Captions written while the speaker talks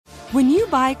When you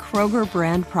buy Kroger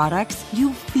brand products,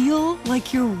 you feel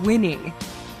like you're winning.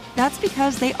 That's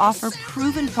because they offer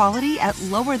proven quality at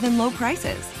lower than low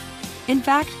prices. In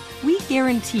fact, we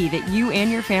guarantee that you and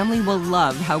your family will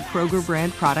love how Kroger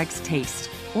brand products taste,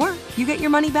 or you get your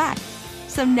money back.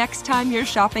 So next time you're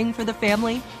shopping for the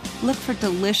family, look for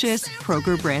delicious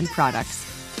Kroger brand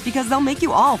products, because they'll make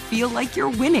you all feel like you're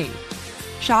winning.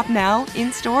 Shop now,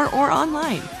 in-store, or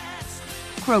online.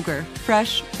 Kroger,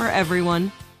 fresh for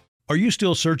everyone. Are you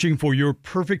still searching for your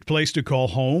perfect place to call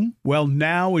home? Well,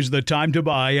 now is the time to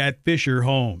buy at Fisher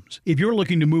Homes. If you're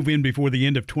looking to move in before the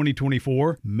end of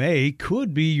 2024, May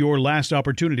could be your last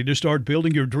opportunity to start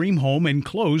building your dream home and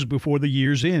close before the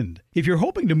year's end. If you're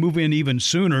hoping to move in even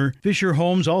sooner, Fisher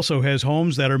Homes also has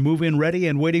homes that are move-in ready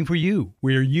and waiting for you,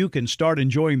 where you can start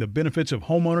enjoying the benefits of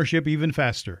homeownership even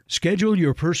faster. Schedule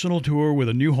your personal tour with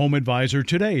a new home advisor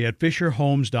today at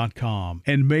FisherHomes.com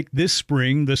and make this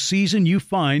spring the season you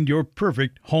find your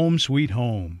perfect home sweet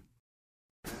home.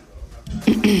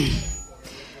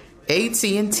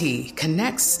 AT&T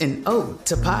connects an ode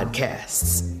to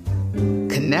podcasts.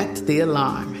 Connect the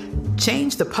alarm.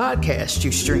 Change the podcast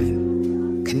you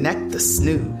stream. Connect the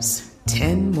snooze.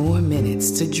 10 more minutes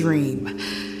to dream.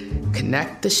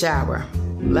 Connect the shower.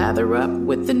 Lather up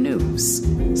with the news.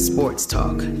 Sports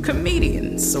talk,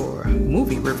 comedians, or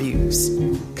movie reviews.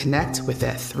 Connect with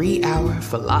that 3-hour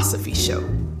philosophy show.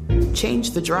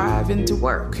 Change the drive into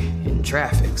work in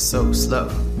traffic so slow.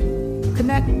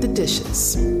 Connect the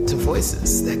dishes to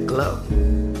voices that glow.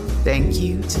 Thank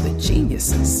you to the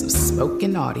geniuses of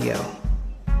spoken audio.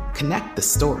 Connect the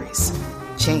stories.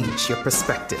 Change your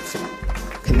perspective.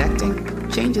 Connecting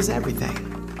changes everything.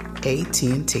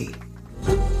 AT&T.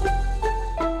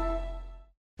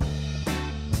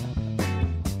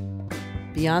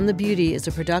 Beyond the Beauty is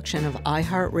a production of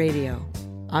iHeartRadio.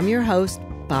 I'm your host,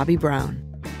 Bobby Brown.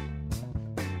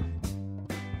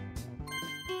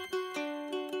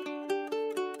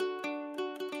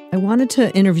 I wanted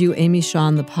to interview Amy Shaw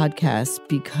on the podcast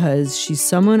because she's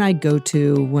someone I go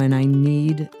to when I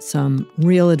need some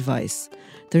real advice.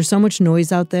 There's so much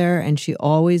noise out there, and she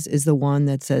always is the one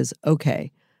that says,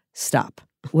 okay, stop.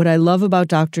 What I love about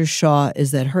Dr. Shaw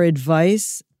is that her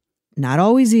advice, not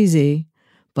always easy,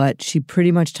 but she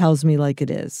pretty much tells me like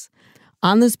it is.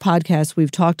 On this podcast,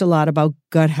 we've talked a lot about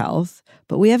gut health,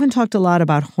 but we haven't talked a lot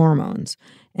about hormones.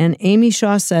 And Amy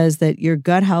Shaw says that your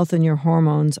gut health and your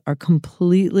hormones are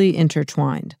completely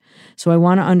intertwined. So I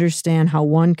want to understand how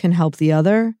one can help the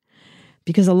other,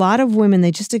 because a lot of women,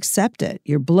 they just accept it.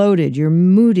 You're bloated, you're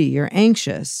moody, you're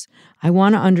anxious. I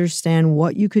want to understand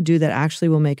what you could do that actually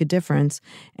will make a difference.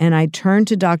 And I turned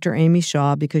to Dr. Amy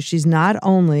Shaw because she's not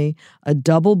only a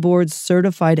double board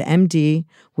certified MD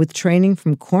with training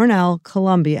from Cornell,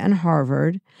 Columbia, and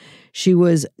Harvard. She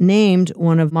was named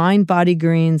one of Mind Body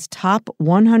Green's top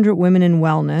 100 women in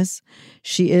wellness.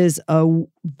 She is a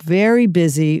very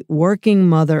busy working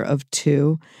mother of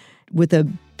 2 with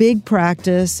a big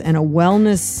practice and a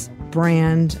wellness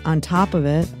brand on top of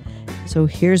it. So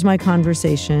here's my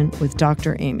conversation with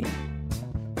Dr. Amy.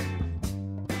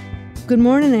 Good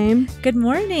morning, Aim. Good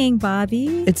morning,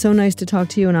 Bobby. It's so nice to talk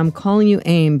to you, and I'm calling you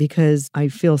Aim because I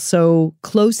feel so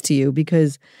close to you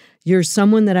because you're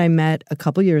someone that I met a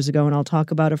couple years ago, and I'll talk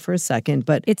about it for a second.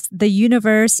 But it's the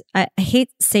universe. I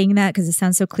hate saying that because it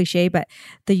sounds so cliche, but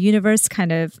the universe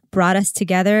kind of brought us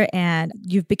together, and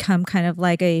you've become kind of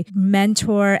like a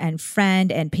mentor and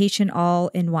friend and patient all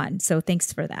in one. So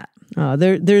thanks for that.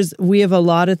 We have a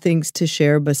lot of things to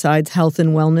share besides health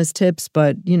and wellness tips,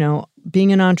 but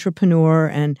being an entrepreneur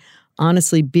and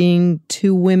honestly being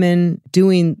 2 women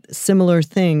doing similar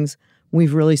things,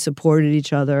 we've really supported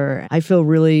each other. I feel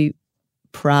really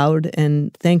proud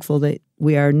and thankful that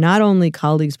we are not only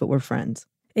colleagues, but we're friends.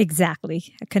 Exactly.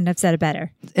 I couldn't have said it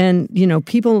better. And,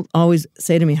 people always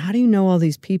say to me, how do you know all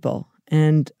these people?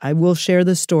 And I will share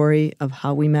the story of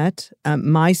how we met.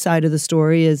 My side of the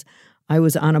story is I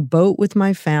was on a boat with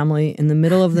my family in the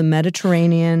middle of the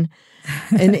Mediterranean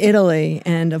in Italy.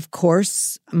 And of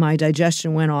course, my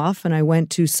digestion went off and I went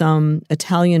to some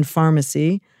Italian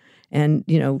pharmacy. And,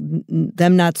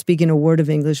 them not speaking a word of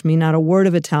English, me not a word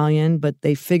of Italian, but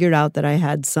they figured out that I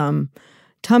had some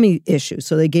tummy issues.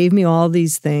 So they gave me all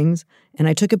these things, and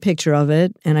I took a picture of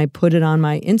it, and I put it on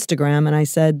my Instagram, and I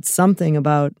said something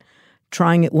about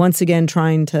trying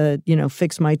to,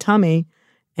 fix my tummy.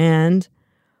 And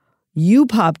you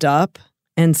popped up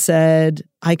and said,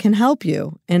 I can help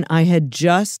you. And I had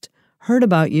just heard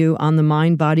about you on the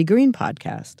Mind Body Green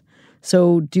podcast.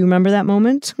 So do you remember that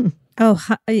moment? Oh,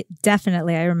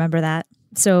 definitely. I remember that.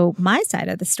 So my side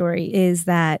of the story is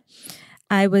that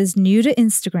I was new to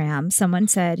Instagram. Someone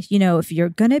said, if you're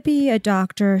going to be a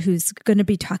doctor who's going to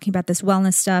be talking about this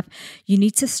wellness stuff, you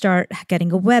need to start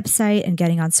getting a website and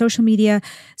getting on social media.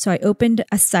 So I opened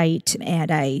a site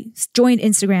and I joined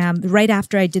Instagram right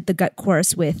after I did the gut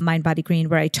course with Mind Body Green,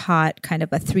 where I taught kind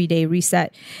of a 3-day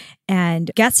reset.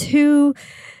 And guess who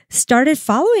started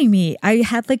following me? I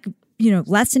had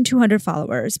less than 200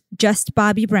 followers, just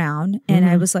Bobbi Brown. And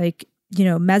I was like,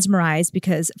 mesmerized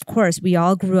because, of course, we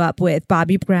all grew up with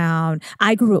Bobbi Brown.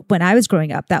 When I was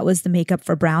growing up, that was the makeup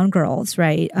for brown girls,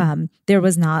 right? There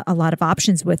was not a lot of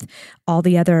options with all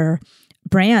the other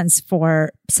brands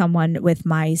for someone with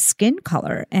my skin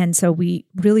color. And so we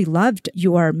really loved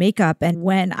your makeup. And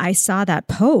when I saw that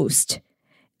post,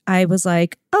 I was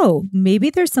like, oh, maybe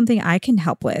there's something I can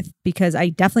help with, because I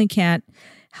definitely can't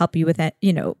help you with that,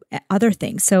 other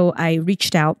things. So I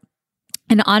reached out.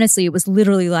 And honestly, it was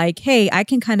literally like, hey, I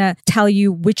can kind of tell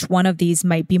you which one of these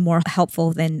might be more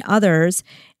helpful than others.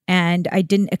 And I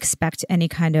didn't expect any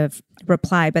kind of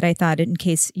reply, but I thought in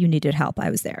case you needed help, I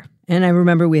was there. And I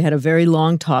remember we had a very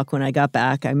long talk when I got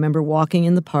back. I remember walking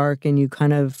in the park and you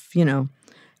kind of,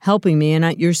 helping me.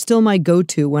 And you're still my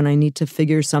go-to when I need to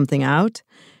figure something out.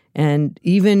 And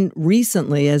even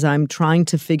recently, as I'm trying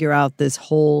to figure out this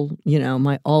whole,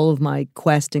 all of my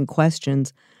quest and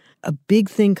questions, a big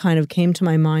thing kind of came to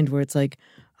my mind where it's like,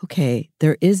 okay,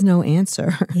 there is no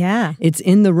answer. Yeah. It's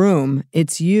in the room.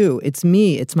 It's you. It's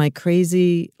me. It's my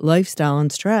crazy lifestyle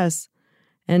and stress.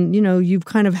 And, you've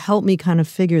kind of helped me kind of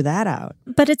figure that out.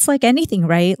 But it's like anything,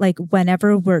 right? Like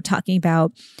whenever we're talking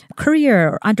about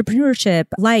career, entrepreneurship,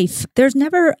 life, there's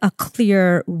never a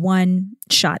clear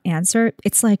one-shot answer.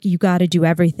 It's like you got to do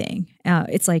everything.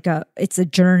 It's a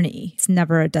journey. It's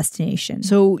never a destination.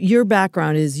 So your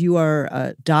background is you are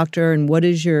a doctor, and what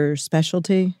is your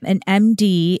specialty? An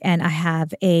MD, and I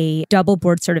have a double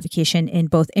board certification in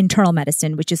both internal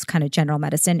medicine, which is kind of general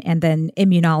medicine, and then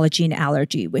immunology and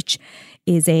allergy, which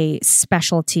is a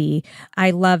specialty.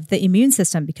 I love the immune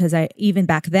system because even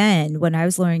back then when I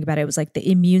was learning about it, it was like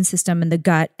the immune system and the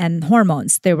gut and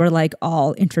hormones, they were like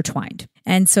all intertwined.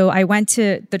 And so I went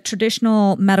to the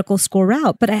traditional medical school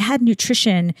route, but I had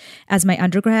nutrition as my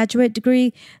undergraduate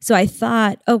degree. So I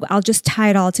thought, I'll just tie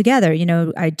it all together.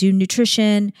 I do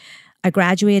nutrition. I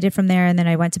graduated from there and then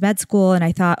I went to med school and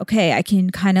I thought, okay, I can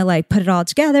kind of like put it all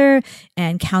together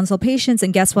and counsel patients.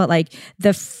 And guess what? Like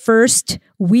the first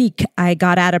week I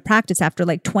got out of practice after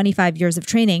like 25 years of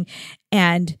training,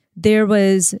 and there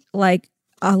was like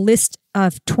a list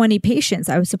of 20 patients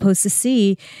I was supposed to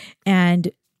see,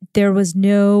 and there was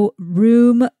no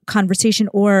room, conversation,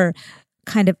 or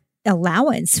kind of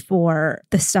allowance for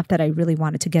the stuff that I really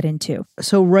wanted to get into.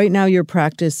 So right now your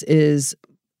practice is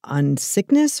on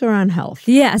sickness or on health?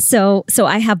 Yeah. So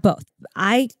I have both.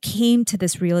 I came to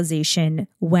this realization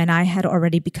when I had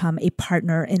already become a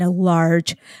partner in a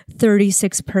large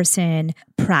 36-person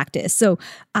practice. So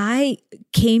I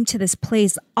came to this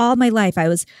place all my life. I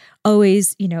was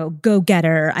always,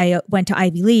 go-getter. I went to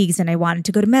Ivy Leagues and I wanted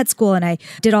to go to med school, and I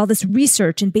did all this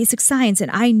research in basic science. And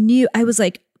I knew, I was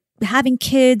like, having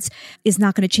kids is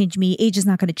not going to change me. Age is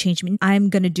not going to change me.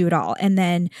 I'm going to do it all. And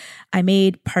then I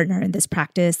made partner in this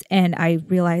practice and I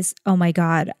realized, oh my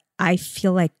God, I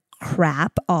feel like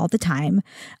crap all the time.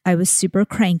 I was super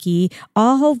cranky.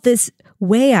 All this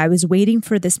way I was waiting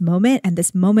for this moment, and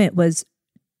this moment was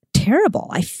terrible.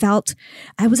 I felt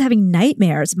I was having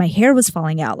nightmares. My hair was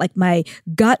falling out. Like my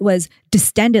gut was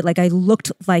distended. Like I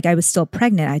looked like I was still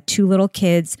pregnant. I had 2 little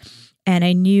kids. And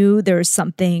I knew there was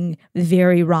something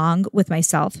very wrong with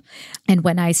myself. And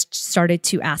when I started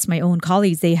to ask my own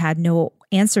colleagues, they had no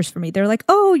answers for me. They're like,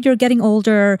 oh, you're getting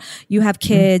older. You have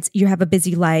kids. You have a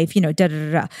busy life, da, da,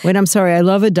 da, da. Wait, I'm sorry. I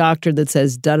love a doctor that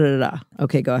says da, da, da, da.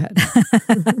 Okay, go ahead.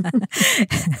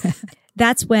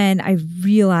 That's when I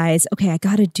realized, okay, I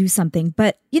got to do something.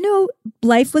 But,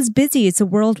 life was busy. It's a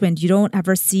whirlwind. You don't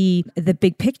ever see the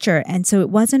big picture. And so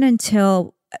it wasn't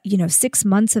until 6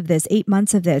 months of this, 8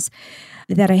 months of this,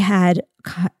 that I had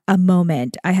a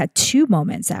moment. I had 2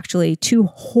 moments, actually, 2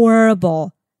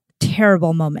 horrible,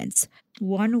 terrible moments.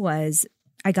 One was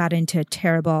I got into a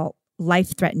terrible,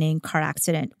 life-threatening car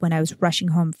accident when I was rushing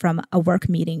home from a work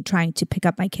meeting trying to pick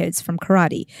up my kids from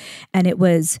karate. And it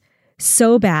was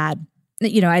so bad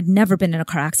I'd never been in a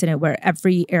car accident where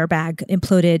every airbag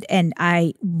imploded, and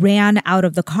I ran out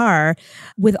of the car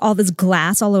with all this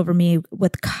glass all over me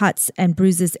with cuts and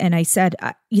bruises. And I said,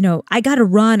 I got to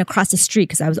run across the street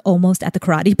because I was almost at the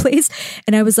karate place.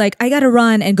 And I was like, I got to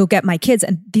run and go get my kids.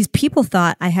 And these people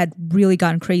thought I had really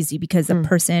gone crazy because the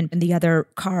person in the other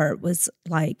car was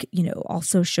like,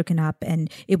 also shooken up.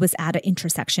 And it was at an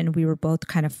intersection. We were both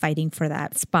kind of fighting for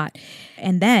that spot.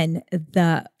 And then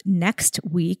the next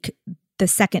week, the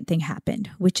second thing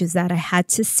happened, which is that I had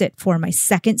to sit for my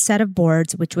second set of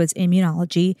boards, which was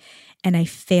immunology, and I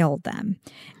failed them.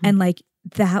 And like,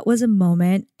 that was a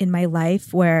moment in my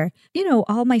life where,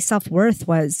 all my self-worth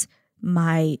was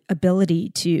my ability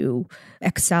to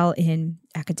excel in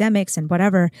academics and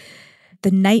whatever. The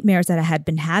nightmares that I had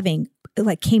been having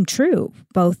came true,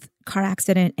 both car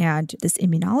accident and this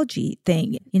immunology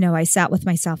thing. I sat with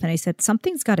myself and I said,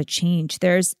 something's got to change.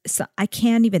 I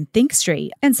can't even think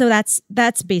straight. And so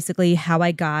that's basically how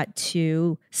I got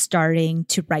to starting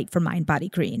to write for Mind Body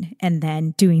Green and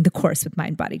then doing the course with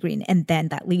Mind Body Green. And then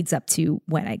that leads up to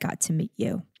when I got to meet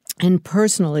you. And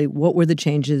personally, what were the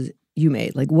changes you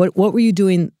made? Like what were you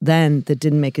doing then that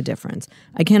didn't make a difference?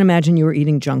 I can't imagine you were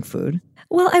eating junk food.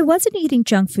 Well, I wasn't eating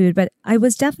junk food, but I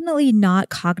was definitely not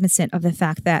cognizant of the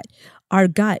fact that our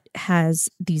gut has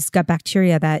these gut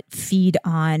bacteria that feed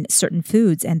on certain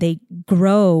foods and they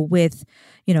grow with,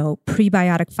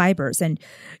 prebiotic fibers. And,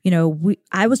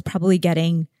 I was probably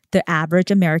getting the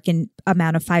average American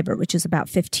amount of fiber, which is about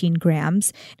 15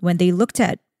 grams. When they looked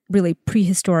at really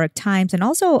prehistoric times and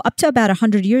also up to about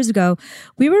 100 years ago,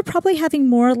 we were probably having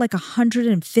more like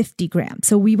 150 grams.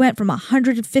 So we went from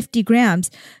 150 grams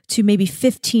to maybe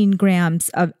 15 grams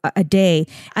a day.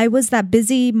 I was that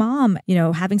busy mom,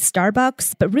 having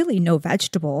Starbucks, but really no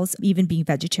vegetables, even being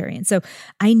vegetarian. So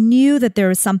I knew that there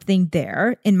was something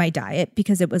there in my diet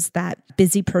because it was that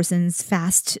busy person's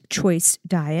fast choice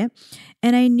diet.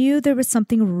 And I knew there was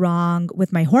something wrong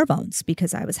with my hormones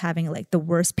because I was having the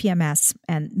worst PMS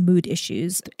and mood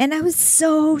issues. And I was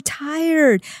so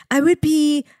tired. I would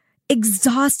be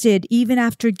exhausted even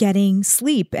after getting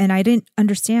sleep. And I didn't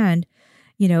understand,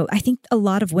 I think a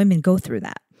lot of women go through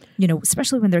that,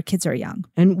 especially when their kids are young.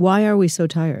 And why are we so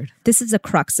tired? This is a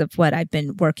crux of what I've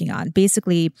been working on.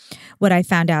 Basically, what I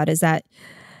found out is that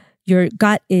your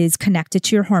gut is connected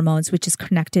to your hormones, which is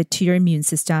connected to your immune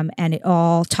system, and it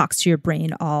all talks to your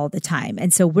brain all the time.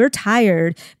 And so we're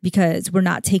tired because we're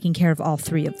not taking care of all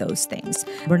three of those things.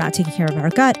 We're not taking care of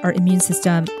our gut, our immune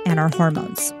system, and our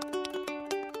hormones.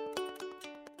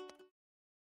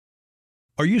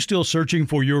 Are you still searching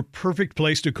for your perfect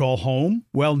place to call home?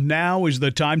 Well, now is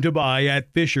the time to buy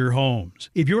at Fisher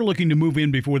Homes. If you're looking to move in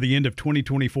before the end of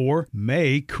 2024,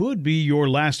 May could be your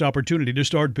last opportunity to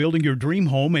start building your dream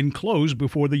home and close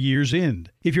before the year's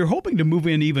end. If you're hoping to move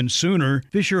in even sooner,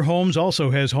 Fisher Homes also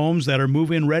has homes that are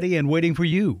move-in ready and waiting for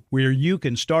you, where you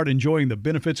can start enjoying the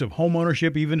benefits of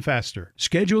homeownership even faster.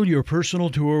 Schedule your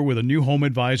personal tour with a new home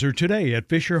advisor today at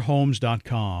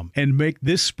FisherHomes.com and make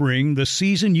this spring the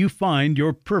season you find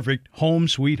your perfect home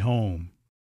sweet home.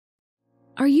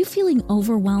 Are you feeling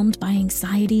overwhelmed by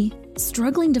anxiety,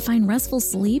 struggling to find restful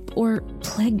sleep, or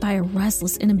plagued by a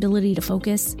restless inability to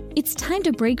focus? It's time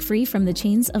to break free from the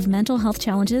chains of mental health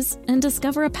challenges and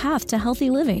discover a path to healthy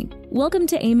living. Welcome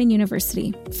to Amen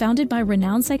University, founded by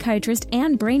renowned psychiatrist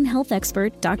and brain health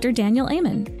expert Dr. Daniel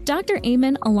Amen. Dr.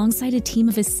 Amen, alongside a team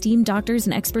of esteemed doctors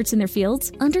and experts in their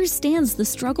fields, understands the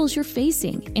struggles you're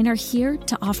facing and are here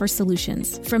to offer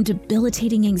solutions. From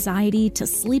debilitating anxiety to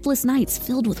sleepless nights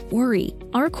filled with worry,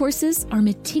 our courses are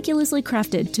meticulously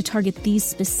crafted to target these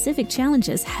specific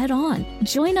challenges head-on.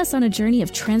 Join us on a journey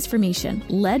of transformation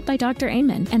led by Dr.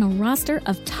 Amen and a roster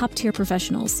of top-tier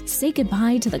professionals. Say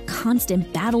goodbye to the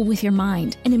constant battle with your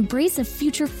mind and embrace a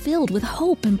future filled with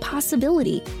hope and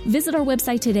possibility. Visit our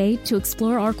website today to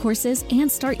explore our courses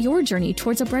and start your journey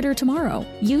towards a brighter tomorrow.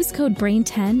 Use code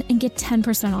BRAIN10 and get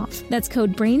 10% off. That's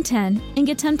code BRAIN10 and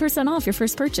get 10% off your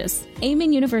first purchase.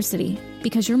 Amen University,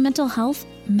 because your mental health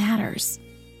matters.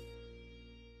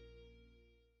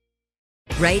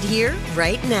 Right here,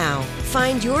 right now.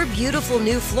 Find your beautiful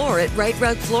new floor at Right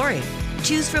Rug Flooring.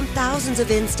 Choose from thousands of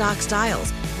in-stock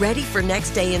styles, ready for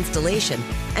next day installation,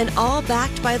 and all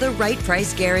backed by the right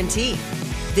price guarantee.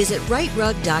 Visit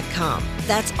rightrug.com.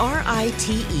 That's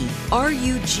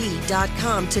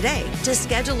RITERUG.com today to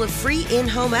schedule a free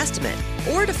in-home estimate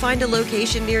or to find a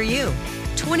location near you.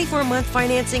 24-month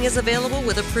financing is available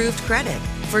with approved credit.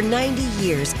 For 90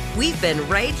 years, we've been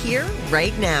right here,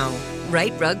 right now.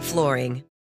 Right Rug Flooring.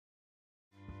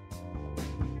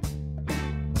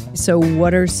 So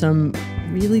what are some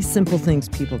really simple things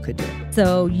people could do.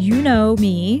 So you know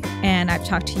me, and I've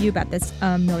talked to you about this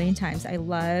a million times. I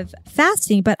love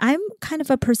fasting, but I'm kind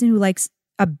of a person who likes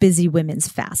a busy women's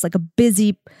fast, like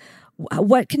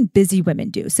what can busy women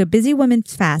do? So busy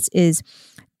women's fast is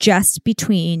just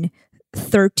between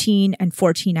 13 and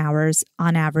 14 hours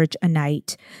on average a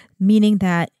night, meaning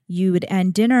that you would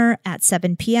end dinner at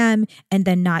 7 p.m. and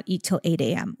then not eat till 8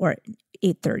 a.m. or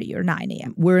 8:30 or 9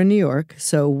 a.m. We're in New York,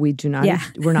 so we do not. Yeah.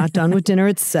 We're not done with dinner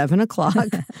at 7 o'clock.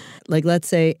 Like, let's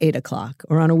say 8 o'clock,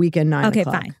 or on a weekend 9 o'clock.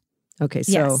 Okay, fine. Okay,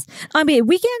 so yes. I mean,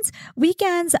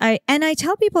 weekends. I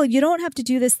tell people you don't have to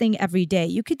do this thing every day.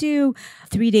 You could do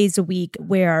 3 days a week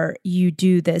where you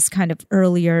do this kind of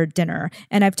earlier dinner.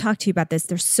 And I've talked to you about this.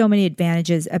 There's so many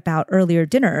advantages about earlier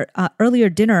dinner. Earlier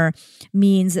dinner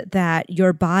means that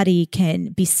your body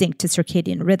can be synced to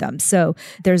circadian rhythm. So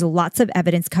there's lots of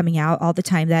evidence coming out all the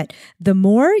time that the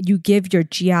more you give your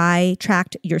GI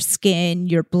tract, your skin,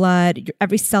 your blood,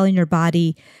 every cell in your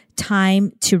body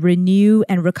time to renew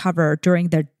and recover during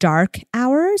the dark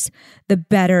hours, the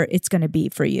better it's going to be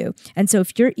for you. And so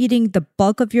if you're eating the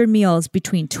bulk of your meals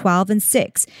between 12 and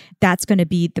 6, that's going to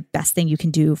be the best thing you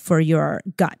can do for your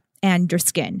gut and your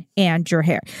skin and your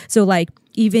hair. So like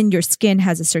even your skin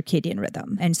has a circadian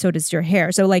rhythm, and so does your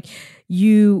hair. So like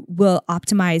you will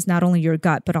optimize not only your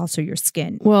gut, but also your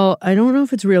skin. Well, I don't know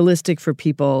if it's realistic for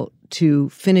people to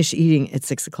finish eating at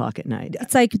 6 o'clock at night.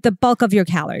 It's like the bulk of your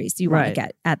calories you want to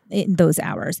get in those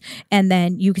hours. And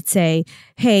then you could say,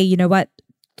 hey, you know what?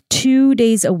 2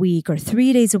 days a week or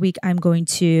 3 days a week, I'm going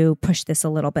to push this a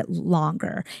little bit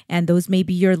longer. And those may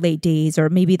be your late days, or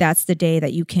maybe that's the day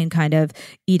that you can kind of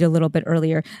eat a little bit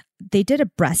earlier. They did a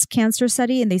breast cancer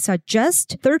study and they saw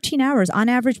just 13 hours. On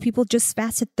average, people just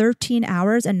fasted 13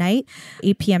 hours a night,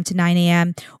 8 p.m. to 9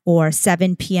 a.m. or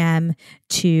 7 p.m.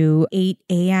 to 8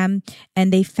 a.m.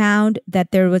 And they found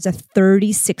that there was a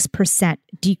 36%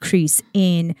 decrease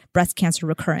in breast cancer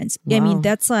recurrence. Wow. I mean,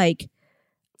 that's like,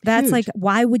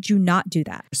 why would you not do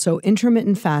that? So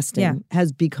intermittent fasting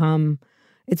has become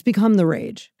the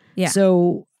rage. Yeah.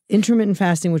 So intermittent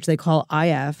fasting, which they call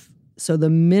IF, so the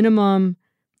minimum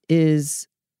is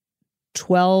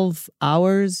 12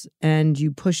 hours and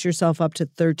you push yourself up to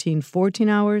 13, 14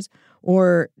 hours,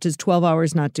 or does 12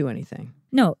 hours not do anything?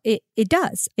 No, it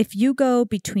does. If you go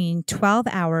between 12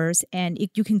 hours and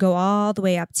you can go all the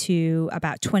way up to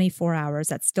about 24 hours,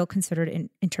 that's still considered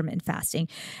intermittent fasting.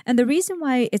 And the reason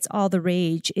why it's all the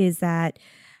rage is that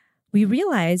we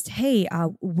realized, hey,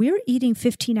 we're eating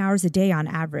 15 hours a day on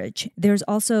average. There's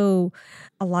also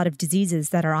a lot of diseases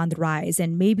that are on the rise.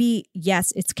 And maybe,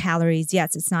 yes, it's calories.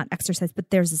 Yes, it's not exercise, but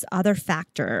there's this other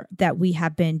factor that we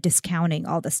have been discounting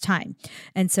all this time.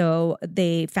 And so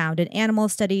they found in animal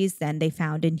studies, then they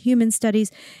found in human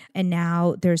studies. And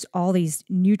now there's all these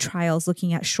new trials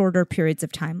looking at shorter periods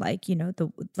of time, like,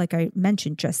 like I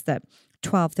mentioned, just the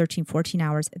 12, 13, 14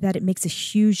 hours, that it makes a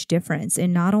huge difference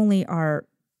in not only our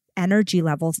energy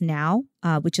levels now,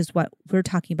 which is what we're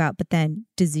talking about, but then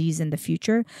disease in the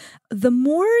future. The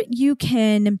more you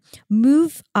can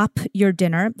move up your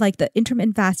dinner, like the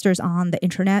intermittent fasters on the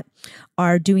internet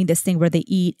are doing this thing where they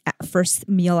eat at first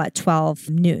meal at 12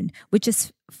 noon, which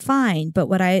is fine. But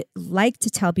what I like to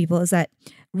tell people is that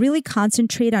really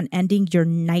concentrate on ending your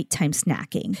nighttime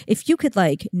snacking. If you could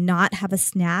not have a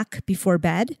snack before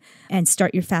bed and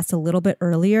start your fast a little bit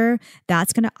earlier,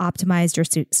 that's going to optimize your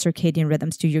circadian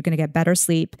rhythms too. You're going to get better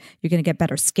sleep. You're going to get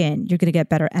better skin. You're going to get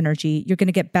better energy. You're going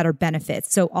to get better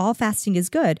benefits. So all fasting is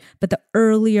good, but the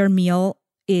earlier meal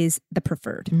is the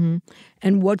preferred. Mm-hmm.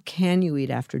 And what can you eat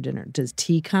after dinner? Does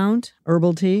tea count?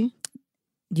 Herbal tea?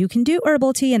 You can do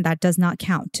herbal tea and that does not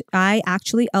count. I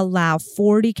actually allow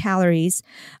 40 calories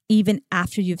even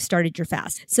after you've started your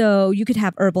fast. So you could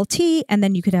have herbal tea and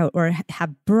then you could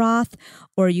have broth,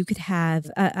 or you could have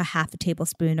a half a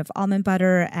tablespoon of almond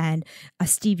butter and a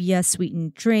stevia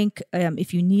sweetened drink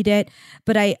if you need it.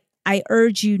 But I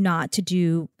urge you not to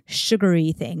do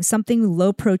sugary things, something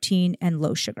low protein and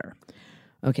low sugar.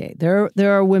 Okay, there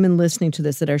are women listening to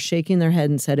this that are shaking their head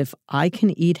and said, if I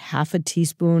can eat half a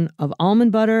teaspoon of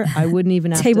almond butter, I wouldn't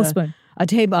even have tablespoon.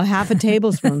 Half a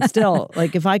tablespoon still.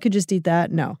 Like if I could just eat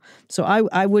that, no. So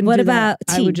I wouldn't What do about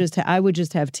that. tea? I would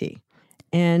just have tea.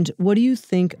 And what do you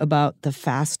think about the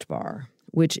fast bar,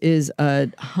 which is a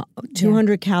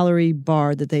 200 calorie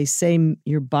bar that they say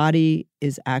your body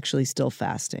is actually still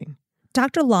fasting?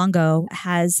 Dr. Longo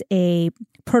has a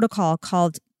protocol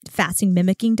called fasting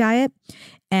mimicking diet.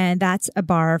 And that's a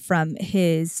bar from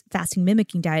his fasting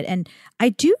mimicking diet. And I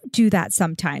do that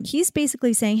sometimes. He's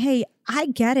basically saying, hey, I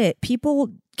get it.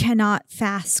 People cannot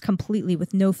fast completely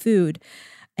with no food.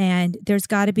 And there's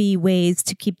got to be ways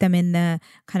to keep them in the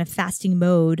kind of fasting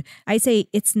mode. I say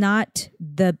it's not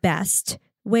the best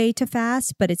way to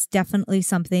fast, but it's definitely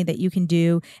something that you can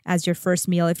do as your first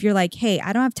meal. If you're like, hey,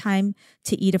 I don't have time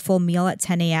to eat a full meal at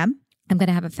 10 a.m., I'm going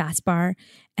to have a fast bar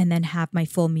and then have my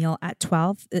full meal at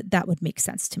 12. That would make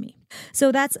sense to me.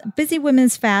 So that's Busy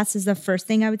Women's Fast is the first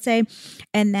thing I would say.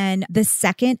 And then the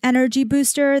second energy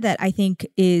booster that I think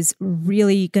is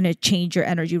really going to change your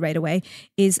energy right away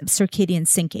is circadian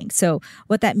syncing. So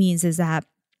what that means is that,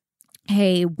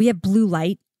 hey, we have blue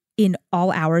light in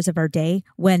all hours of our day.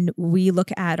 When we look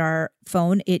at our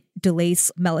phone, it delays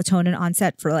melatonin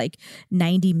onset for like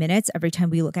 90 minutes every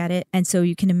time we look at it. And so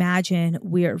you can imagine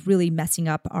we're really messing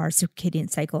up our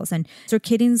circadian cycles. And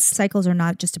circadian cycles are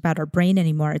not just about our brain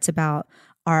anymore. It's about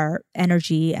our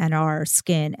energy and our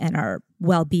skin and our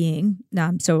well-being.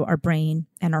 So our brain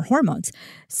and our hormones.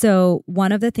 So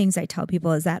one of the things I tell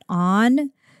people is that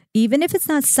even if it's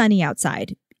not sunny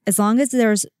outside, as long as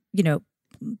there's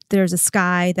a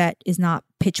sky that is not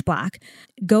pitch black,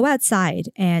 go outside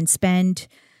and spend,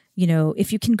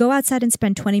 if you can go outside and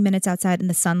spend 20 minutes outside in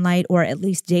the sunlight or at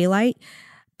least daylight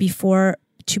before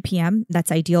 2 p.m.,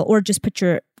 that's ideal. Or just put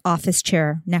your office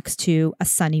chair next to a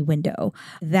sunny window.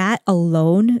 That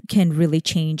alone can really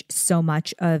change so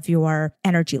much of your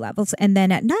energy levels. And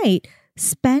then at night,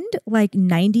 spend like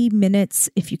 90 minutes,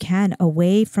 if you can,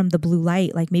 away from the blue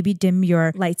light. Like maybe dim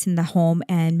your lights in the home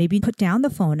and maybe put down the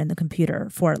phone and the computer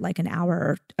for like an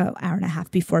hour or hour and a half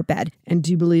before bed. And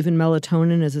do you believe in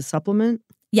melatonin as a supplement?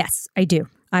 Yes, I do.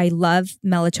 I love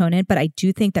melatonin, but I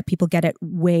do think that people get it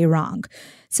way wrong.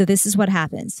 So this is what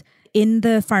happens. In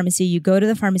the pharmacy, you go to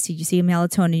the pharmacy, you see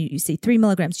melatonin, you see 3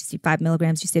 milligrams, you see 5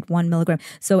 milligrams, you see 1 milligram.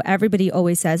 So everybody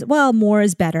always says, well, more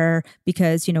is better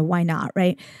because, why not,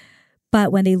 right?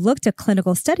 But when they looked at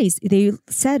clinical studies, they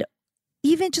said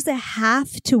even just a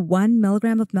 0.5 to 1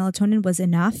 milligram of melatonin was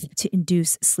enough to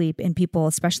induce sleep in people,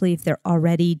 especially if they're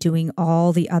already doing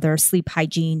all the other sleep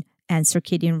hygiene and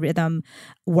circadian rhythm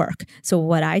work. So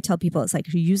what I tell people is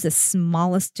like, use the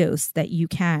smallest dose that you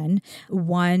can,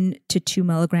 1 to 2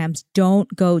 milligrams.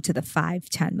 Don't go to the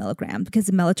 5-10 milligram because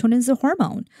the melatonin is a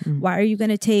hormone. Why are you going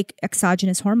to take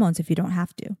exogenous hormones if you don't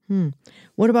have to?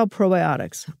 What about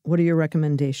probiotics? What are your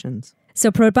recommendations?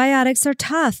 So probiotics are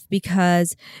tough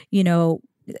because,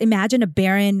 imagine a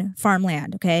barren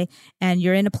farmland, okay? And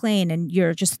you're in a plane and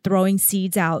you're just throwing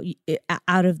seeds out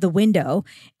of the window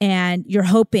and you're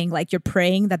hoping, like you're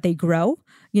praying that they grow.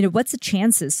 What's the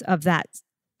chances of that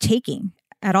taking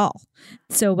at all?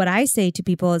 So what I say to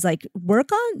people is like,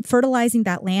 work on fertilizing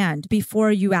that land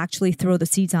before you actually throw the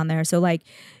seeds on there. So like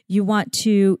you want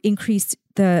to increase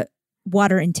the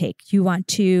water intake. You want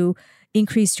to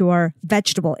increase your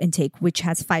vegetable intake, which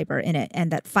has fiber in it.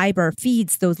 And that fiber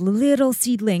feeds those little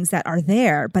seedlings that are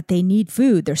there, but they need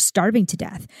food. They're starving to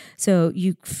death. So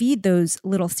you feed those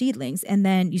little seedlings and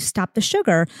then you stop the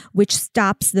sugar, which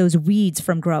stops those weeds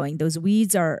from growing. Those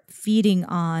weeds are feeding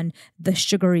on the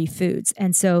sugary foods.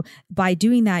 And so by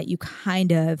doing that, you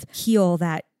kind of heal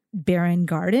that barren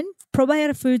garden.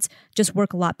 Probiotic foods just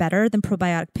work a lot better than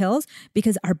probiotic pills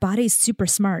because our body is super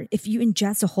smart. If you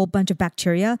ingest a whole bunch of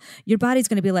bacteria, your body's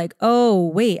going to be like, oh,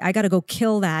 wait, I got to go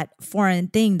kill that foreign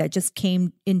thing that just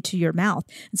came into your mouth.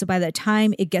 And so by the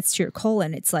time it gets to your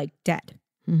colon, it's like dead.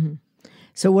 Mm-hmm.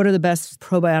 So what are the best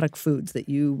probiotic foods that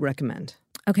you recommend?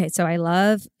 Okay, so I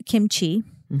love kimchi.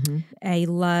 Mm-hmm. I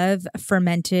love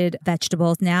fermented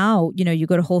vegetables. Now, you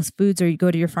go to Whole Foods or you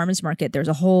go to your farmer's market, there's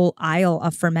a whole aisle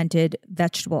of fermented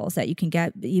vegetables that you can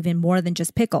get, even more than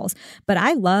just pickles. But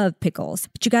I love pickles,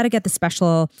 but you got to get the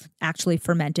special, actually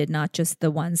fermented, not just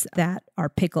the ones that are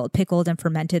pickled. Pickled and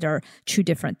fermented are two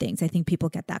different things. I think people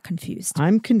get that confused.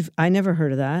 I never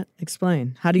heard of that.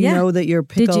 Explain. How do you know that your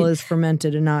pickle is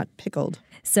fermented and not pickled?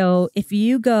 So if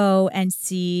you go and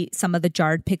see some of the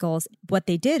jarred pickles, what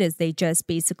they did is they just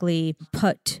basically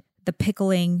put the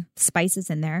pickling spices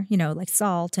in there, like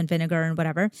salt and vinegar and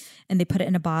whatever, and they put it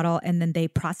in a bottle and then they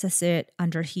process it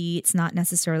under heat. It's not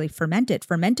necessarily fermented.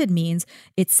 Fermented means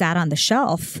it sat on the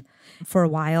shelf for a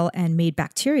while and made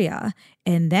bacteria,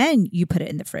 and then you put it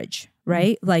in the fridge,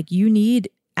 right? Mm-hmm. Like you need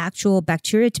actual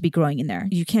bacteria to be growing in there.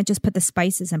 You can't just put the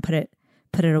spices and put it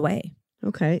away.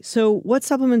 Okay. So what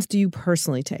supplements do you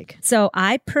personally take? So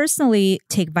I personally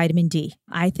take vitamin D.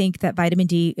 I think that vitamin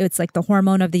D, it's like the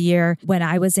hormone of the year. When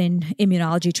I was in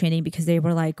immunology training, because they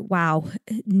were like, wow,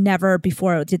 never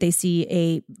before did they see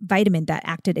a vitamin that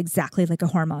acted exactly like a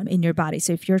hormone in your body.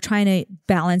 So if you're trying to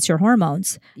balance your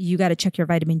hormones, you got to check your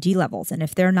vitamin D levels. And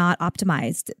if they're not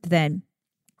optimized, then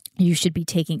you should be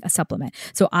taking a supplement.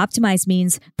 So optimized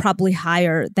means probably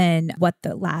higher than what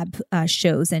the lab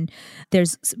shows. And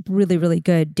there's really, really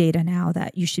good data now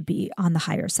that you should be on the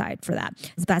higher side for that.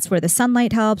 That's where the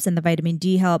sunlight helps and the vitamin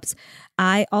D helps.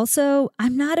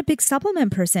 I'm not a big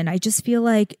supplement person. I just feel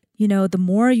like, the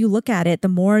more you look at it, the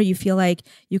more you feel like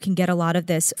you can get a lot of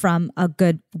this from a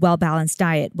good, well-balanced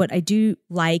diet. What I do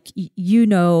like,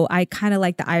 I kind of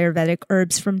like the Ayurvedic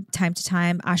herbs from time to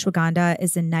time. Ashwagandha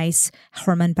is a nice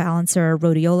hormone balancer.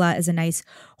 Rhodiola is a nice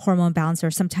hormone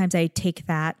balancer. Sometimes I take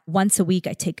that once a week.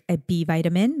 I take a B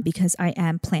vitamin because I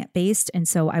am plant-based. And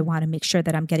so I want to make sure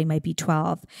that I'm getting my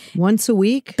B12. Once a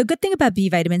week? The good thing about B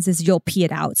vitamins is you'll pee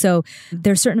it out. So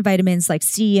there are certain vitamins like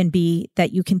C and B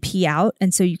that you can pee out.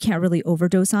 And so you can't really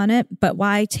overdose on it. But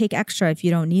why take extra if you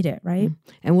don't need it, right?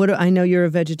 And I know you're a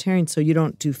vegetarian, so you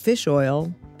don't do fish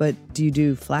oil, but do you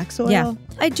do flax oil? Yeah,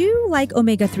 I do like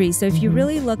omega-3. So if you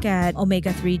really look at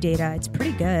omega-3 data, it's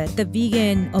pretty good. The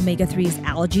vegan omega-3 is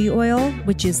algae oil,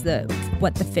 which is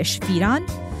what the fish feed on.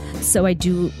 So I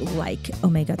do like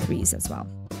omega-3s as well.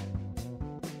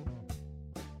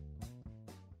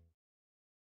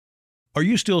 Are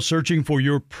you still searching for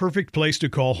your perfect place to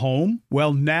call home?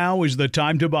 Well, now is the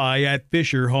time to buy at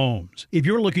Fisher Homes. If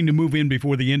you're looking to move in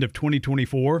before the end of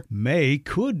 2024, May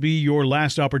could be your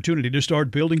last opportunity to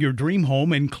start building your dream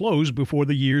home and close before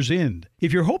the year's end.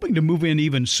 If you're hoping to move in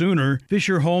even sooner,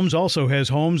 Fisher Homes also has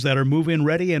homes that are move-in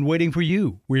ready and waiting for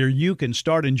you, where you can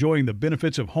start enjoying the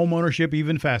benefits of homeownership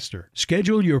even faster.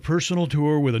 Schedule your personal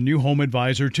tour with a new home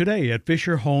advisor today at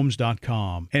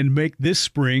FisherHomes.com and make this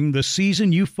spring the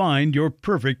season you find your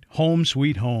perfect home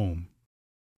sweet home.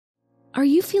 Are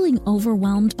you feeling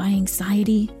overwhelmed by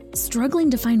anxiety, struggling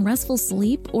to find restful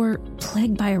sleep, or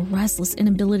plagued by a restless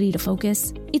inability to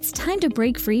focus? It's time to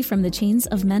break free from the chains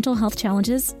of mental health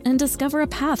challenges and discover a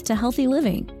path to healthy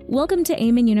living. Welcome to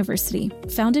Amen University,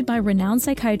 founded by renowned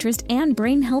psychiatrist and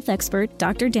brain health expert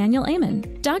Dr. Daniel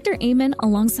Amen. Dr. Amen,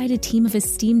 alongside a team of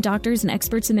esteemed doctors and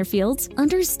experts in their fields,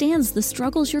 understands the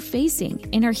struggles you're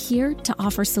facing and are here to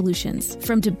offer solutions.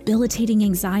 From debilitating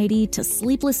anxiety to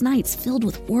sleepless nights filled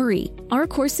with worry, our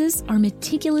courses are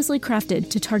meticulously crafted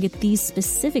to target these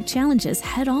specific challenges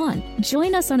head on.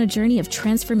 Join us on a journey of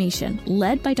transformation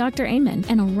led by Dr. Amen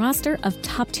and a roster of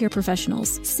top-tier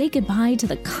professionals. Say goodbye to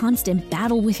the constant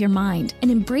battle with your mind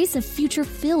and embrace a future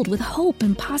filled with hope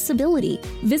and possibility.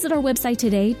 Visit our website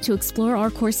today to explore our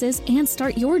courses and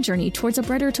start your journey towards a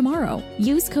brighter tomorrow.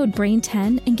 Use code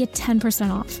BRAIN10 and get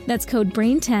 10% off. That's code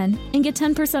BRAIN10 and get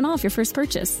 10% off your first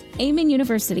purchase. Amen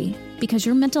University, because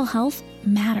your mental health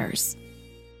matters.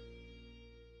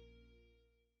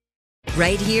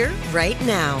 Right here, right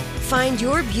now. Find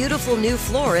your beautiful new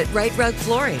floor at Right Rug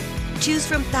Flooring. Choose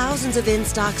from thousands of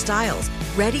in-stock styles,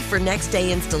 ready for next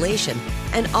day installation,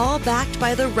 and all backed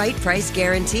by the right price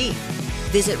guarantee.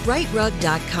 Visit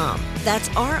rightrug.com. That's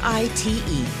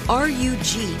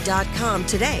RITERUG.com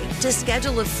today to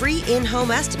schedule a free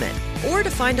in-home estimate or to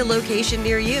find a location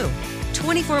near you.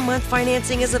 24-month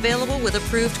financing is available with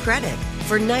approved credit.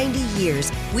 For 90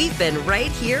 years, we've been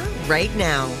right here, right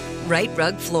now. Right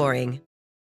Rug Flooring.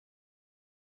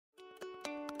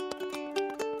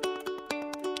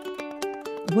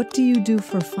 What do you do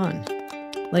for fun?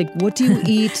 Like, what do you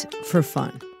eat for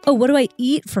fun? Oh, what do I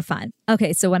eat for fun?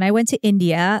 Okay, so when I went to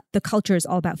India, the culture is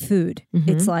all about food. Mm-hmm.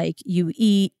 It's like you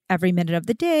eat every minute of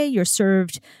the day. You're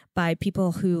served by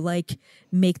people who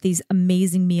make these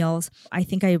amazing meals. I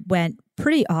think I went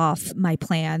pretty off my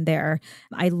plan there.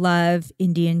 I love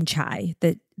Indian chai.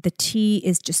 The tea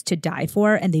is just to die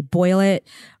for, and they boil it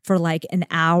for an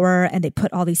hour and they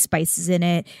put all these spices in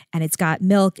it, and it's got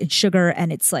milk and sugar,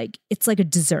 and it's like a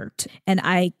dessert. And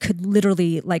I could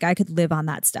literally I could live on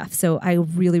that stuff. So I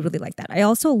really, really like that. I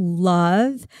also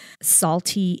love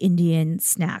salty Indian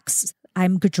snacks.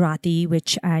 I'm Gujarati,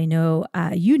 which I know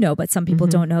but some people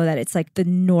don't know that it's the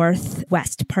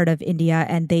northwest part of India,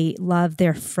 and they love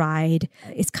their fried.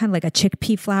 It's kind of like a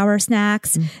chickpea flour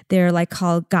snacks. They're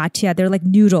called gatia. They're like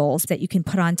noodles that you can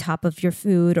put on top of your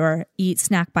food or eat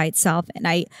snack by itself. And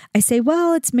I say,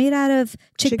 well, it's made out of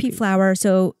chickpea flour,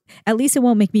 so at least it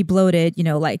won't make me bloated,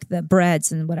 like the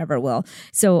breads and whatever will.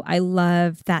 So I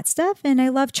love that stuff, and I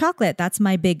love chocolate. That's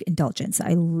my big indulgence.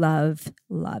 I love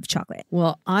chocolate.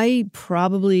 Well, I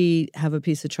probably have a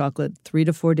piece of chocolate 3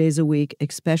 to 4 days a week,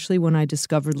 especially when I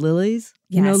discovered Lily's.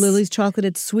 Yes. You know Lily's chocolate,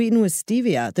 it's sweetened with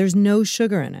stevia. There's no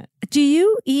sugar in it. Do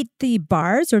you eat the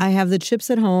bars? Or I have the chips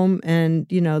at home, and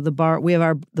the bar. We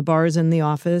have the bars in the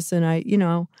office, and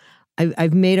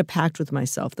I've made a pact with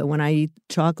myself that when I eat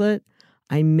chocolate,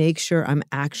 I make sure I'm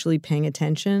actually paying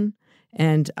attention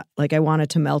And like I want it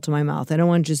to melt in my mouth. I don't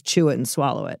want to just chew it and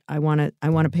swallow it. I want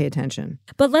to pay attention.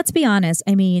 But let's be honest.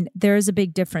 I mean, there is a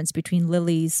big difference between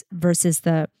Lily's versus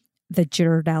the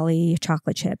Ghirardelli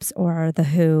chocolate chips or the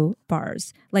Who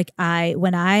bars. Like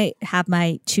when I have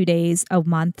my 2 days a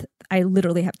month, I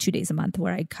literally have 2 days a month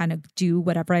where I kind of do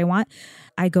whatever I want.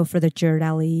 I go for the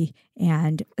Ghirardelli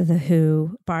and the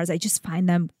Who bars. I just find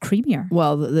them creamier.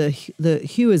 Well, the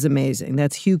Hu is amazing.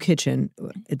 That's Hu Kitchen.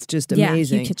 It's just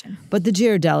amazing. Yeah, Hu Kitchen. But the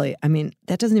Ghirardelli, I mean,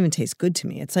 that doesn't even taste good to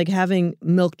me. It's like having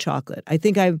milk chocolate. I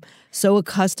think I'm so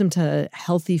accustomed to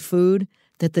healthy food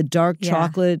that the dark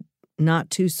chocolate, not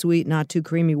too sweet, not too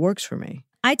creamy, works for me.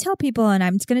 I tell people, and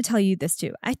I'm going to tell you this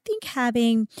too, I think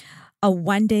having a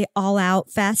 1 day all out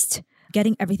fest,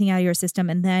 getting everything out of your system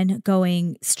and then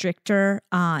going stricter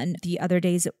on the other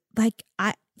days, like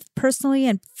I personally,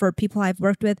 and for people I've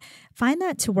worked with, find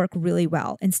that to work really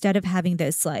well instead of having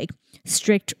this like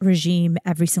strict regime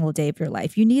every single day of your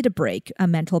life. You need a break, a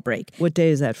mental break. What day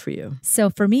is that for you?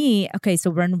 So for me, okay, so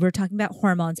when we're talking about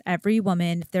hormones, every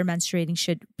woman, if they're menstruating,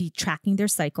 should be tracking their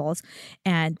cycles.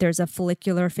 And there's a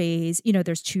follicular phase,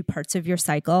 there's 2 parts of your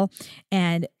cycle.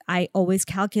 And I always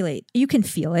calculate, you can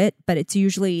feel it, but it's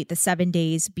usually the 7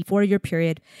 days before your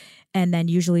period. And then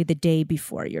usually the day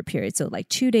before your period. So like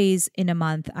 2 days in a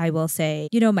month, I will say,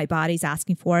 my body's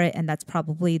asking for it. And that's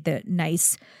probably the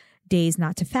nice days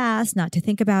not to fast, not to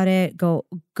think about it,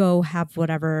 go have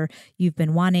whatever you've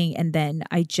been wanting. And then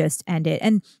I just end it.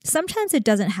 And sometimes it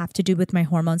doesn't have to do with my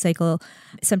hormone cycle.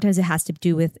 Sometimes it has to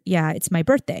do with, it's my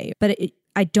birthday, but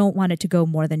I don't want it to go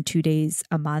more than 2 days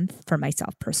a month for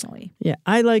myself personally. Yeah.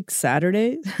 I like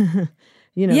Saturdays.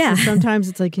 So sometimes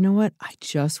it's like, you know what? I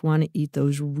just want to eat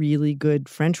those really good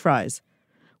French fries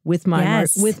with my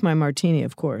with my martini,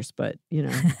 of course. But,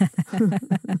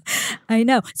 I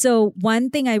know. So one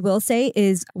thing I will say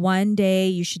is 1 day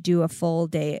you should do a full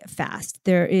day fast.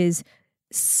 There is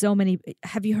so many.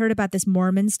 Have you heard about this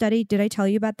Mormon study? Did I tell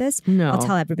you about this? No. I'll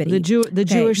tell everybody. The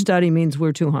Jewish study means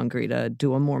we're too hungry to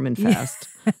do a Mormon fast.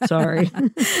 Sorry.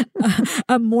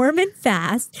 A Mormon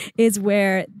fast is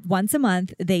where once a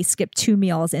month they skip 2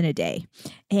 meals in a day.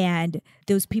 And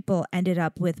those people ended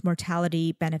up with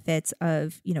mortality benefits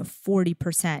of,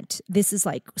 40%. This is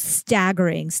like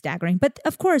staggering. But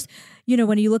of course,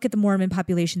 when you look at the Mormon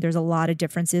population, there's a lot of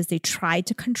differences. They tried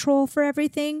to control for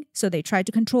everything. So they tried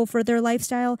to control for their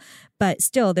lifestyle, but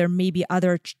still there may be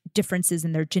other differences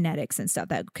in their genetics and stuff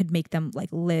that could make them like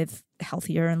live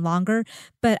healthier and longer.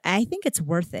 But I think it's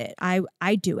worth it.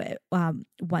 I do it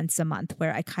once a month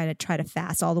where I kind of try to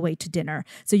fast all the way to dinner.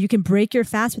 So you can break your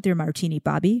fast with your martini,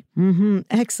 Bobby. Mm-hmm.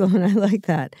 Excellent. I like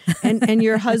that. And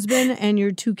your husband and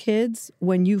your 2 kids,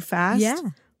 when you fast,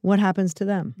 what happens to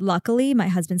them? Luckily, my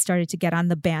husband started to get on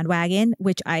the bandwagon,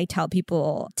 which I tell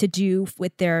people to do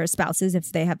with their spouses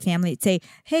if they have family. Say,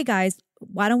 hey guys,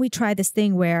 why don't we try this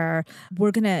thing where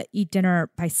we're going to eat dinner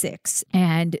by 6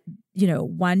 and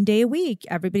 1 day a week,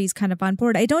 everybody's kind of on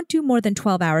board. I don't do more than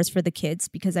 12 hours for the kids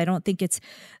because I don't think it's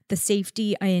the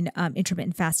safety in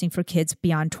intermittent fasting for kids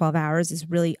beyond 12 hours is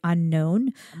really unknown.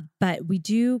 But we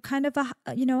do kind of a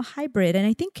hybrid. And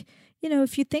I think,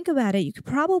 if you think about it, you could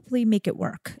probably make it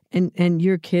work. And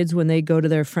your kids, when they go to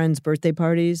their friends' birthday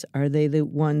parties, are they the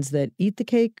ones that eat the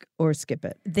cake or skip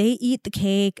it? They eat the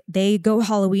cake. They go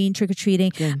Halloween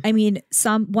trick-or-treating. Yeah. I mean,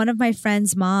 one of my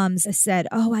friends' moms said,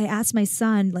 I asked my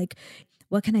son, like,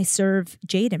 what can I serve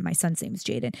Jaden? My son's name is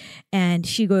Jaden. And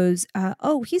she goes,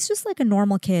 he's just like a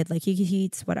normal kid. Like he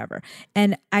eats whatever.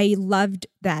 And I loved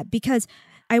that because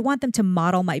I want them to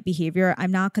model my behavior.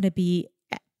 I'm not going to be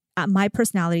my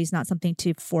personality is not something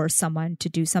to force someone to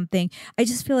do something. I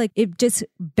just feel like it just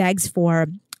begs for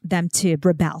them to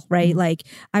rebel, right? Mm-hmm. Like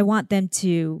I want them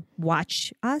to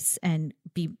watch us and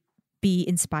be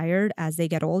inspired as they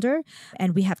get older.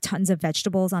 And we have tons of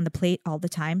vegetables on the plate all the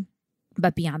time.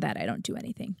 But beyond that, I don't do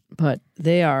anything. But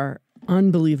they are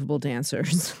unbelievable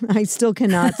dancers. I still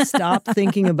cannot stop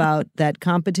thinking about that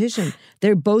competition.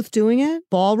 They're both doing it.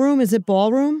 Ballroom? Is it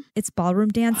ballroom? It's ballroom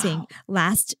dancing. Wow.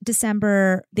 Last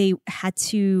December, they had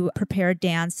to prepare a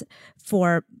dance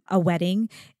for a wedding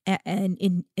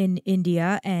in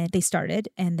India, and they started,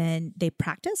 and then they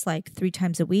practice like 3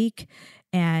 times a week,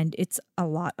 and it's a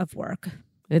lot of work.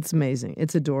 It's amazing.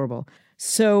 It's adorable.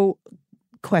 So,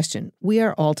 question. We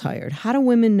are all tired. How do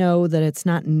women know that it's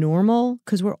not normal?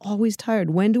 Because we're always tired.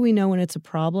 When do we know when it's a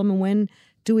problem, and when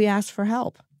do we ask for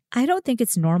help? I don't think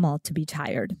it's normal to be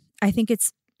tired. I think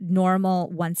it's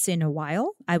normal once in a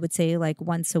while. I would say like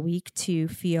once a week to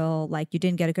feel like you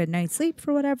didn't get a good night's sleep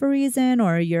for whatever reason,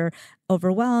 or you're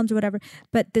overwhelmed or whatever.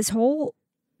 But this whole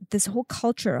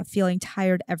culture of feeling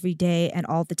tired every day and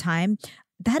all the time,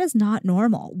 that is not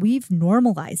normal. We've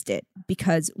normalized it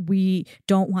because we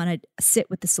don't want to sit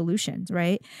with the solutions,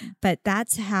 right? But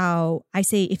that's how I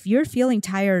say, if you're feeling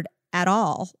tired at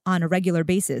all on a regular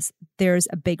basis, there's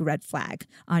a big red flag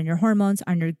on your hormones,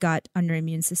 on your gut, on your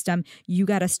immune system. You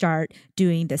got to start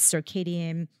doing the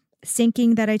circadian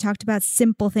syncing that I talked about.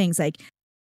 Simple things like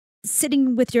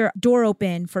sitting with your door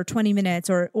open for 20 minutes,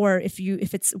 or if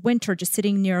it's winter, just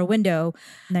sitting near a window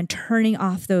and then turning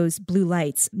off those blue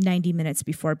lights 90 minutes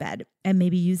before bed, and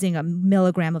maybe using a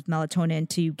milligram of melatonin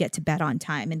to get to bed on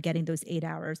time and getting those 8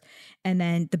 hours. And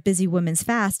then the busy women's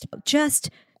fast, just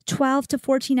 12 to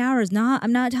 14 hours.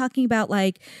 I'm not talking about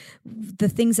like the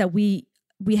things that we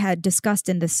had discussed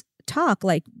in this talk,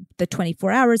 like the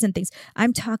 24 hours and things.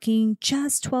 I'm talking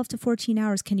just 12 to 14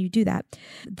 hours. Can you do that?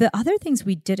 The other things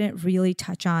we didn't really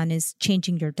touch on is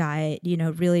changing your diet,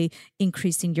 really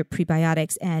increasing your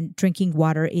prebiotics and drinking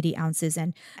water, 80 ounces,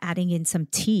 and adding in some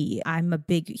tea. I'm a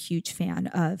huge fan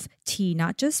of tea,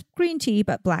 not just green tea,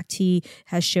 but black tea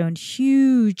has shown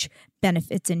huge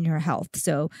benefits in your health.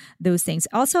 So those things.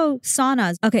 Also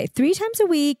saunas. Okay, 3 times a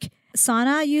week.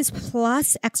 Sauna use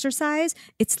plus exercise,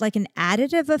 it's like an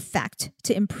additive effect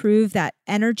to improve that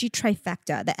energy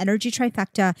trifecta. The energy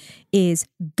trifecta is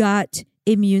gut,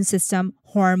 immune system,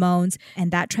 hormones, and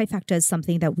that trifecta is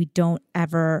something that we don't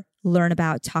ever learn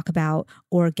about, talk about,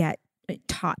 or get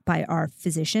taught by our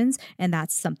physicians, and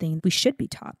that's something we should be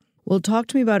taught. Well, talk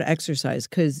to me about exercise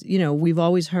because, we've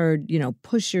always heard,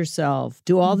 push yourself,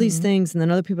 do all these things. And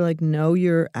then other people are like, no,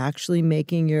 you're actually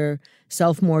making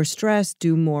yourself more stressed,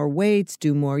 do more weights,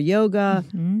 do more yoga.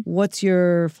 What's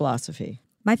your philosophy?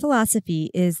 My philosophy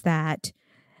is that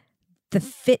the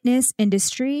fitness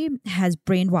industry has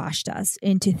brainwashed us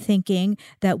into thinking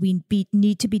that we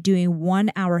need to be doing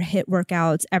 1 hour HIIT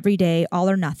workouts every day, all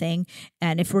or nothing.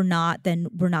 And if we're not, then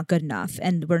we're not good enough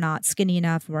and we're not skinny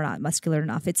enough. We're not muscular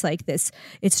enough. It's like this.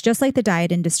 It's just like the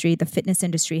diet industry. The fitness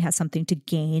industry has something to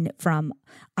gain from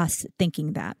us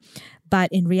thinking that. But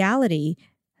in reality,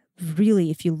 really,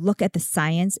 if you look at the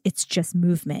science, it's just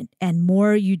movement. And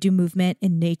more you do movement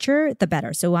in nature, the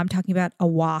better. So I'm talking about a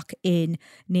walk in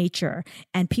nature.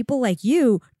 And people like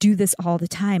you do this all the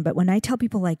time. But when I tell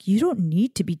people like, you don't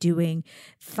need to be doing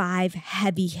 5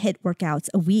 heavy HIIT workouts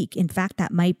a week. In fact,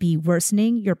 that might be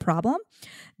worsening your problem.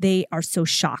 They are so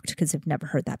shocked because they've never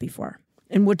heard that before.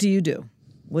 And what do you do?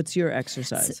 What's your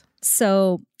exercise?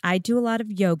 So I do a lot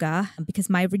of yoga because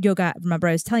my yoga, remember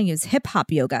I was telling you, is hip hop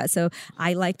yoga. So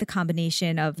I like the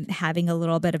combination of having a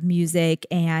little bit of music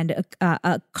and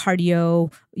a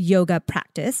cardio yoga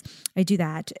practice. I do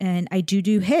that. And I do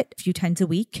HIIT a few times a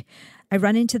week. I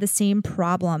run into the same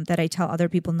problem that I tell other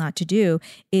people not to do,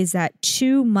 is that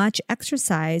too much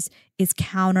exercise is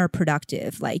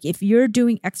counterproductive. Like if you're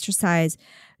doing exercise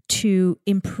to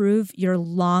improve your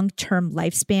long-term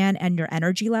lifespan and your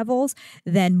energy levels,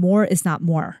 then more is not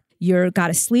more. You got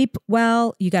to sleep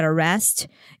well, you got to rest,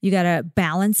 you got to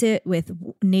balance it with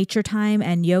nature time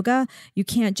and yoga. You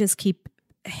can't just keep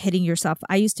hitting yourself.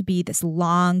 I used to be this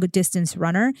long distance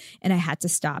runner and I had to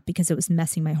stop because it was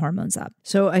messing my hormones up.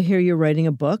 So I hear you're writing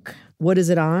a book. What is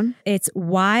it on? It's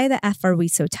Why the F Are We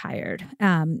So Tired?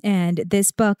 And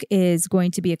this book is going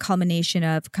to be a culmination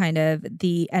of kind of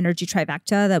the energy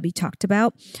trifecta that we talked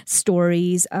about,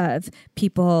 stories of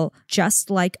people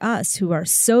just like us who are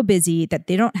so busy that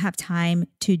they don't have time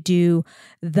to do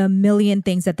the million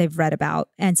things that they've read about,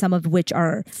 and some of which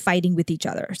are fighting with each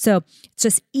other. So it's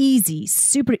just easy,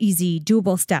 super easy,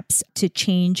 doable steps to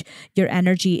change your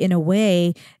energy in a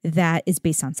way that is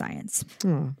based on science.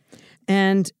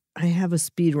 And I have a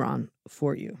speed run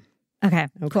for you. Okay,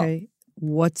 cool.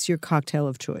 What's your cocktail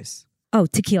of choice? Oh,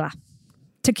 tequila.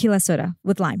 Tequila soda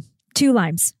with lime. 2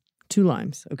 limes. 2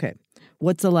 limes. Okay.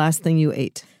 What's the last thing you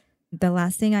ate? The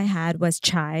last thing I had was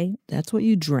chai. That's what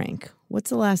you drank. What's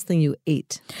the last thing you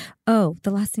ate? Oh,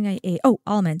 the last thing I ate. Oh,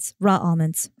 almonds. Raw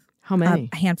almonds. How many?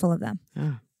 A handful of them.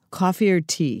 Coffee or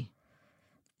tea?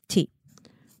 Tea.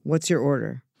 What's your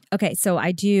order? Okay, so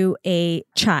I do a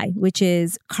chai, which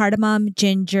is cardamom,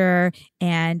 ginger,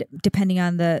 and depending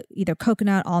on the either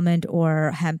coconut, almond,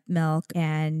 or hemp milk.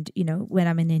 And, when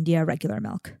I'm in India, regular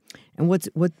milk. And what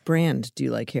brand do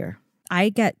you like here? I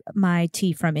get my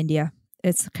tea from India.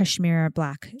 It's Kashmir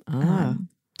black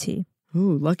tea.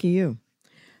 Ooh, lucky you.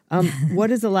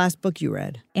 What is the last book you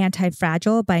read?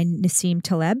 Anti-Fragile by Nassim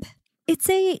Taleb. It's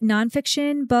a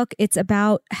nonfiction book. It's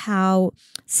about how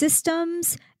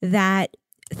systems that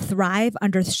thrive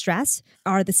under stress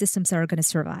are the systems that are going to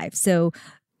survive. So,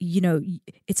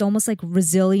 it's almost like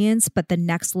resilience, but the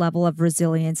next level of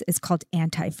resilience is called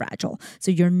anti-fragile. So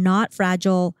you're not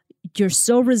fragile. You're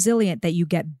so resilient that you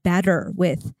get better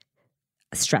with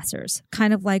stressors,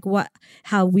 kind of like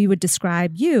how we would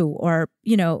describe you or,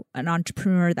 an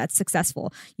entrepreneur that's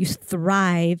successful. You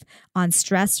thrive on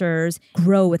stressors,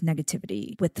 grow with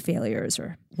negativity, with the failures.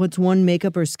 Or what's one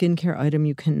makeup or skincare item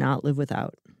you cannot live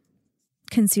without?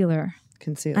 Concealer.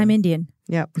 Concealer. I'm Indian.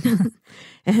 Yep.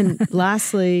 And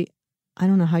lastly, I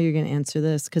don't know how you're going to answer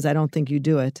this because I don't think you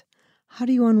do it. How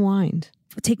do you unwind?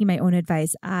 Taking my own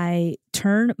advice, I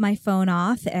turn my phone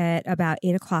off at about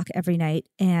 8 o'clock every night,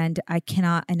 and I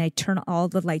turn all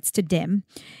the lights to dim,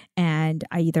 and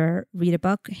I either read a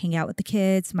book, hang out with the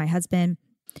kids, my husband,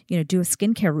 do a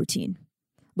skincare routine,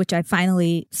 which I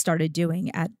finally started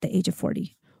doing at the age of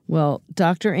 40. Well,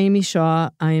 Dr. Amy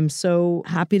Shah, I am so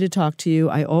happy to talk to you.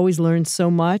 I always learn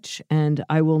so much, and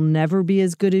I will never be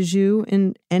as good as you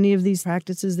in any of these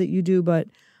practices that you do, but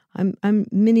I'm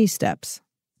mini steps.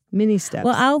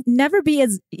 Well, I'll never be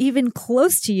as even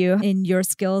close to you in your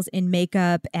skills in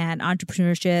makeup and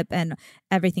entrepreneurship and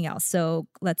everything else. So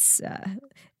let's,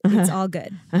 it's all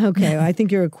good. Okay. Well, I think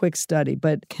you're a quick study,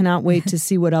 but cannot wait to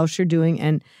see what else you're doing.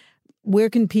 And where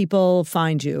can people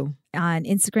find you? On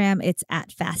Instagram, it's at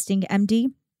FastingMD.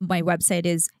 My website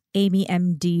is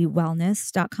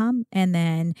amymdwellness.com, and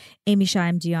then Amy Shah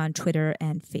MD on Twitter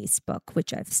and Facebook,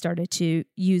 which I've started to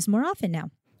use more often now.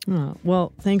 Oh,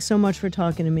 well, thanks so much for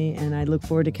talking to me, and I look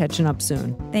forward to catching up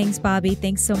soon. Thanks, Bobby.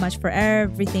 Thanks so much for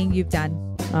everything you've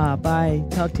done. Bye.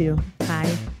 Talk to you.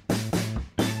 Bye.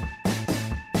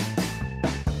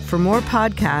 For more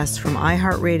podcasts from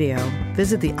iHeartRadio,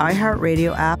 visit the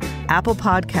iHeartRadio app, Apple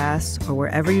Podcasts, or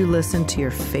wherever you listen to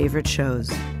your favorite shows.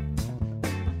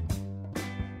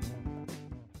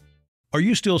 Are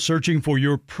you still searching for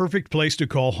your perfect place to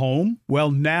call home?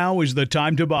 Well, now is the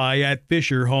time to buy at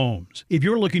Fisher Homes. If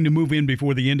you're looking to move in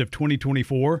before the end of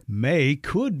 2024, May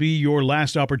could be your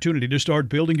last opportunity to start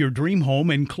building your dream home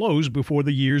and close before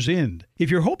the year's end. If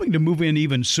you're hoping to move in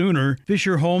even sooner,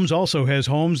 Fisher Homes also has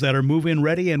homes that are move-in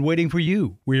ready and waiting for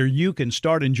you, where you can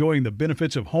start enjoying the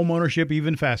benefits of homeownership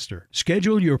even faster.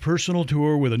 Schedule your personal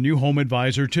tour with a new home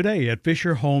advisor today at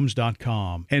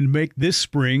FisherHomes.com and make this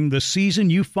spring the season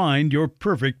you find your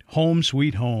perfect home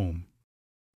sweet home.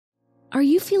 Are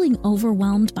you feeling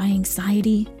overwhelmed by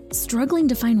anxiety, struggling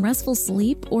to find restful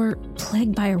sleep, or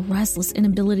plagued by a restless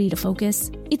inability to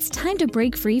focus? It's time to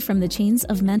break free from the chains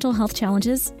of mental health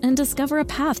challenges and discover a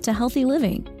path to healthy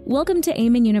living. Welcome to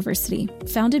Amen University,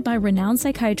 founded by renowned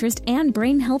psychiatrist and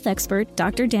brain health expert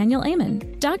Dr. Daniel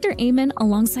Amen. Dr. Amen,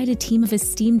 alongside a team of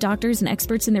esteemed doctors and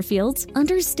experts in their fields,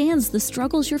 understands the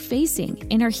struggles you're facing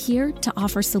and are here to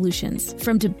offer solutions.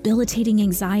 From debilitating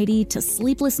anxiety to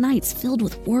sleepless nights filled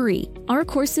with worry, our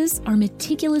courses are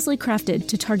meticulously crafted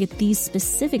to target these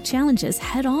specific challenges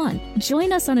head on.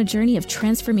 Join us on a journey of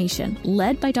transformation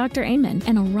led by Dr. Amen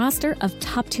and a roster of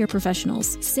top-tier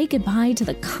professionals. Say goodbye to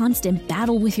the constant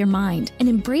battle with your mind and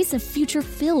embrace a future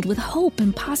filled with hope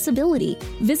and possibility.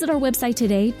 Visit our website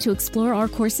today to explore our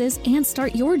courses and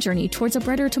start your journey towards a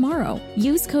brighter tomorrow.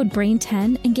 Use code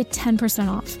BRAIN10 and get 10%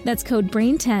 off. That's code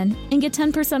BRAIN10 and get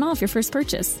 10% off your first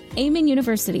purchase. Amen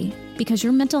University, because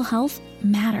your mental health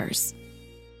matters.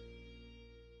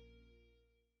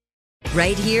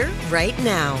 Right here, right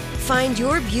now. Find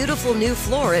your beautiful new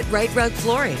floor at Right Rug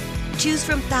Flooring. Choose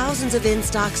from thousands of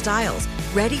in-stock styles,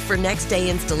 ready for next day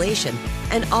installation,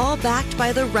 and all backed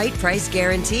by the right price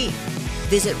guarantee.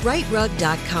 Visit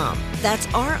rightrug.com. That's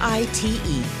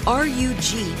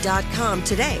RITERUG.com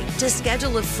today to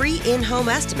schedule a free in-home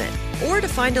estimate or to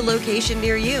find a location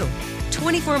near you.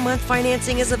 24-month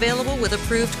financing is available with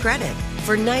approved credit.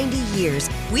 For 90 years,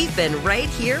 we've been right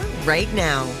here, right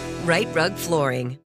now. Right Rug Flooring.